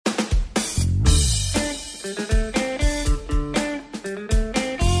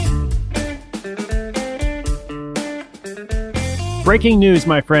Breaking news,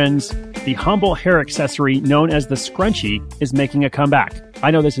 my friends. The humble hair accessory known as the Scrunchie is making a comeback.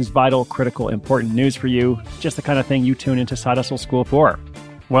 I know this is vital, critical, important news for you, just the kind of thing you tune into Side Hustle School for.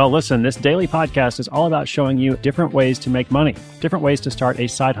 Well, listen, this daily podcast is all about showing you different ways to make money, different ways to start a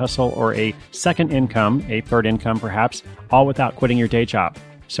side hustle or a second income, a third income perhaps, all without quitting your day job.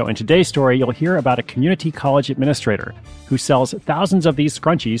 So in today's story, you'll hear about a community college administrator who sells thousands of these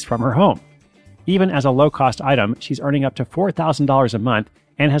scrunchies from her home. Even as a low-cost item, she's earning up to $4,000 a month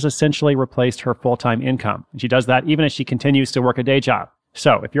and has essentially replaced her full-time income. And she does that even as she continues to work a day job.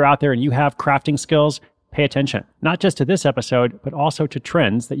 So if you're out there and you have crafting skills, pay attention, not just to this episode, but also to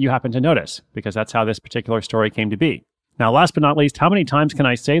trends that you happen to notice, because that's how this particular story came to be. Now, last but not least, how many times can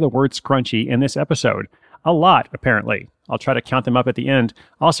I say the word scrunchie in this episode? A lot, apparently. I'll try to count them up at the end.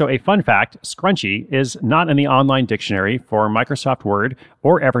 Also, a fun fact, scrunchie is not in the online dictionary for Microsoft Word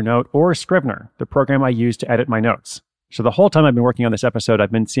or Evernote or Scrivener, the program I use to edit my notes. So the whole time I've been working on this episode,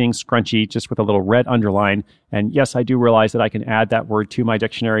 I've been seeing scrunchie just with a little red underline. And yes, I do realize that I can add that word to my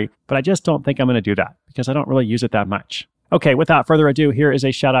dictionary, but I just don't think I'm going to do that because I don't really use it that much. Okay, without further ado, here is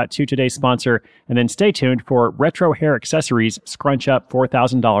a shout out to today's sponsor, and then stay tuned for retro hair accessories scrunch up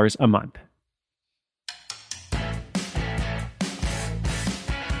 $4,000 a month.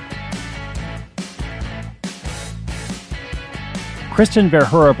 Kristen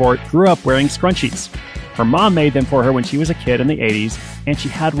Verheurebort grew up wearing scrunchies. Her mom made them for her when she was a kid in the 80s, and she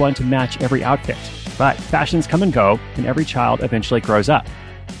had one to match every outfit. But fashions come and go, and every child eventually grows up.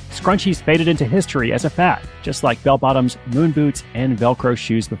 Scrunchies faded into history as a fad, just like bell-bottoms, moon boots, and Velcro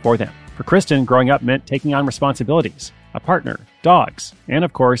shoes before them. For Kristen, growing up meant taking on responsibilities, a partner, dogs, and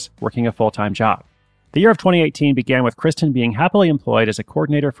of course, working a full-time job. The year of 2018 began with Kristen being happily employed as a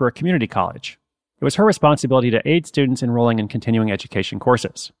coordinator for a community college. It was her responsibility to aid students enrolling in continuing education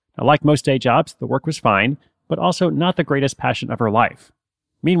courses. Now, like most day jobs, the work was fine, but also not the greatest passion of her life.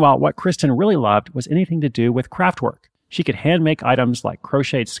 Meanwhile, what Kristen really loved was anything to do with craft work. She could hand-make items like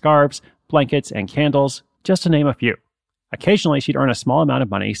crocheted scarves, blankets, and candles, just to name a few. Occasionally, she'd earn a small amount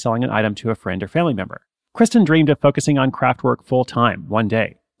of money selling an item to a friend or family member. Kristen dreamed of focusing on craft work full-time one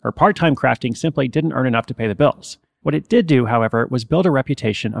day. Her part-time crafting simply didn't earn enough to pay the bills. What it did do, however, was build a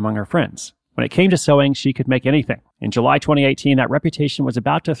reputation among her friends. When it came to sewing, she could make anything. In July 2018, that reputation was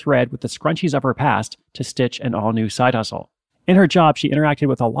about to thread with the scrunchies of her past to stitch an all-new side hustle. In her job, she interacted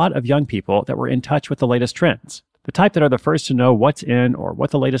with a lot of young people that were in touch with the latest trends, the type that are the first to know what's in or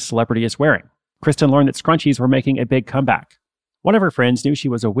what the latest celebrity is wearing. Kristen learned that scrunchies were making a big comeback. One of her friends knew she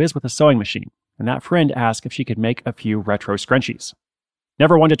was a whiz with a sewing machine, and that friend asked if she could make a few retro scrunchies.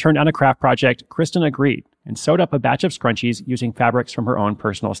 Never one to turn down a craft project, Kristen agreed and sewed up a batch of scrunchies using fabrics from her own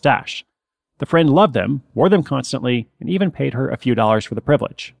personal stash. The friend loved them, wore them constantly, and even paid her a few dollars for the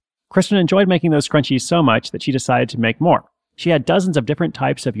privilege. Kristen enjoyed making those scrunchies so much that she decided to make more. She had dozens of different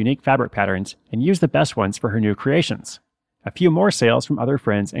types of unique fabric patterns and used the best ones for her new creations. A few more sales from other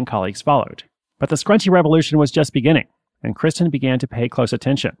friends and colleagues followed. But the scrunchie revolution was just beginning, and Kristen began to pay close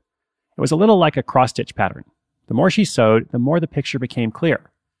attention. It was a little like a cross-stitch pattern. The more she sewed, the more the picture became clear.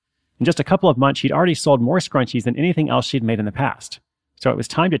 In just a couple of months, she'd already sold more scrunchies than anything else she'd made in the past. So it was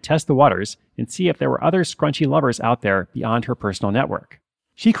time to test the waters and see if there were other scrunchie lovers out there beyond her personal network.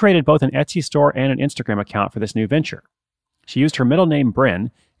 She created both an Etsy store and an Instagram account for this new venture. She used her middle name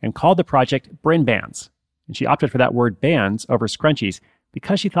Bryn and called the project Bryn Bands. And she opted for that word bands over scrunchies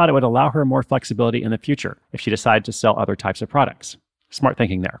because she thought it would allow her more flexibility in the future if she decided to sell other types of products. Smart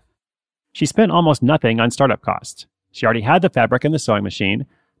thinking there. She spent almost nothing on startup costs. She already had the fabric and the sewing machine,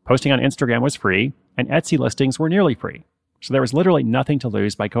 posting on Instagram was free, and Etsy listings were nearly free. So there was literally nothing to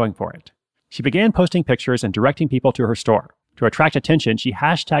lose by going for it. She began posting pictures and directing people to her store. To attract attention, she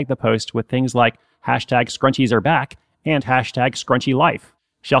hashtagged the post with things like hashtag scrunchies are back and hashtag scrunchie life.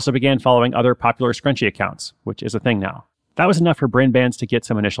 She also began following other popular scrunchie accounts, which is a thing now. That was enough for Bryn Bands to get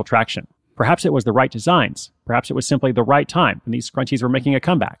some initial traction. Perhaps it was the right designs. Perhaps it was simply the right time and these scrunchies were making a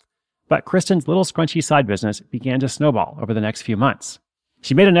comeback. But Kristen's little scrunchie side business began to snowball over the next few months.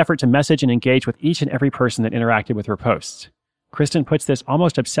 She made an effort to message and engage with each and every person that interacted with her posts. Kristen puts this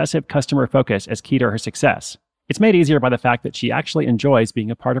almost obsessive customer focus as key to her success. It's made easier by the fact that she actually enjoys being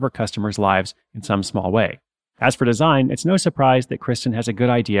a part of her customers' lives in some small way. As for design, it's no surprise that Kristen has a good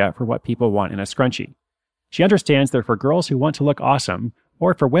idea for what people want in a scrunchie. She understands they're for girls who want to look awesome,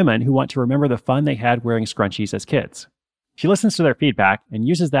 or for women who want to remember the fun they had wearing scrunchies as kids. She listens to their feedback and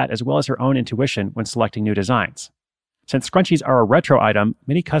uses that as well as her own intuition when selecting new designs. Since scrunchies are a retro item,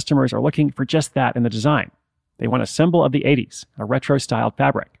 many customers are looking for just that in the design. They want a symbol of the 80s, a retro-styled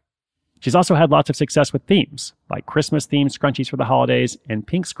fabric. She's also had lots of success with themes, like Christmas-themed scrunchies for the holidays and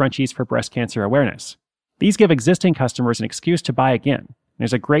pink scrunchies for breast cancer awareness. These give existing customers an excuse to buy again.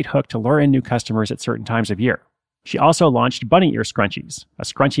 There's a great hook to lure in new customers at certain times of year. She also launched bunny ear scrunchies, a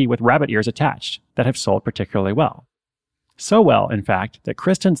scrunchie with rabbit ears attached, that have sold particularly well. So well, in fact, that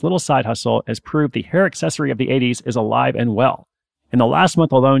Kristen's little side hustle has proved the hair accessory of the 80s is alive and well. In the last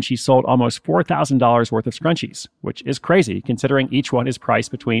month alone, she sold almost $4,000 worth of scrunchies, which is crazy considering each one is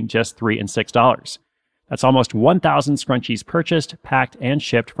priced between just $3 and $6. That's almost 1,000 scrunchies purchased, packed, and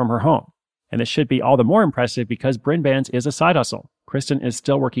shipped from her home. And this should be all the more impressive because Bryn Bands is a side hustle. Kristen is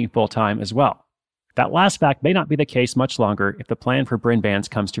still working full-time as well. That last fact may not be the case much longer if the plan for Bryn Bands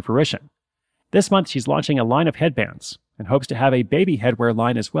comes to fruition. This month, she's launching a line of headbands and hopes to have a baby headwear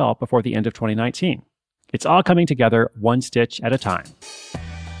line as well before the end of 2019. It's all coming together one stitch at a time.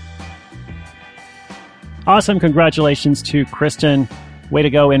 Awesome. Congratulations to Kristen. Way to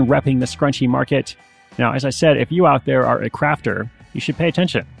go in repping the scrunchie market. Now, as I said, if you out there are a crafter, you should pay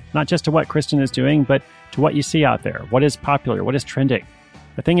attention, not just to what Kristen is doing, but to what you see out there. What is popular? What is trending?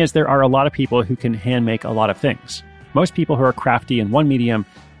 The thing is, there are a lot of people who can hand make a lot of things. Most people who are crafty in one medium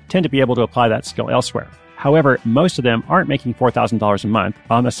tend to be able to apply that skill elsewhere. However, most of them aren't making $4,000 a month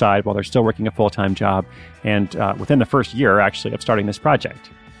on the side while they're still working a full-time job and within the first year, actually, of starting this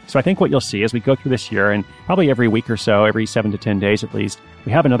project. So I think what you'll see as we go through this year, and probably every week or so, every 7 to 10 days at least,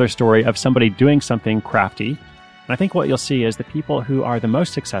 we have another story of somebody doing something crafty. And I think what you'll see is the people who are the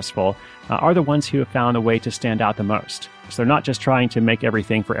most successful are the ones who have found a way to stand out the most. So they're not just trying to make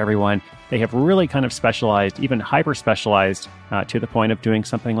everything for everyone. They have really kind of specialized, even hyper-specialized, to the point of doing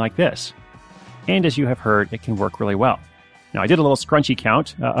something like this. And as you have heard, it can work really well. Now, I did a little scrunchie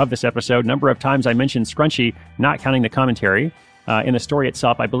count of this episode. Number of times I mentioned scrunchie, not counting the commentary. In the story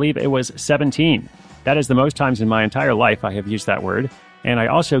itself, I believe it was 17. That is the most times in my entire life I have used that word. And I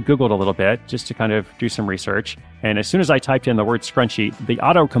also Googled a little bit just to kind of do some research. And as soon as I typed in the word scrunchie, the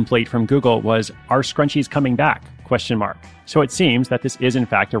autocomplete from Google was, "Are scrunchies coming back?" ? So it seems that this is in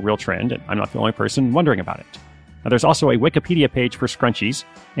fact a real trend, and I'm not the only person wondering about it. Now, there's also a Wikipedia page for scrunchies,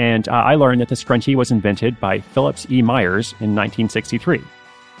 and I learned that the scrunchie was invented by Phillips E. Myers in 1963.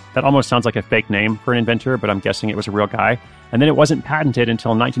 That almost sounds like a fake name for an inventor, but I'm guessing it was a real guy. And then it wasn't patented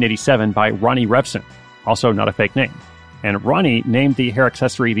until 1987 by Ronnie Revson, also not a fake name. And Ronnie named the hair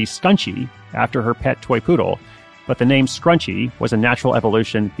accessory the Scunchie after her pet toy poodle, but the name Scrunchie was a natural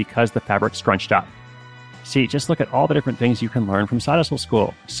evolution because the fabric scrunched up. See, just look at all the different things you can learn from Side Hustle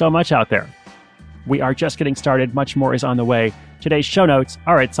School. So much out there. We are just getting started. Much more is on the way. Today's show notes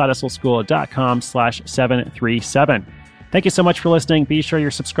are at sidehustleschool.com/737. Thank you so much for listening. Be sure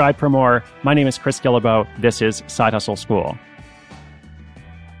you're subscribed for more. My name is Chris Gillibo. This is Side Hustle School.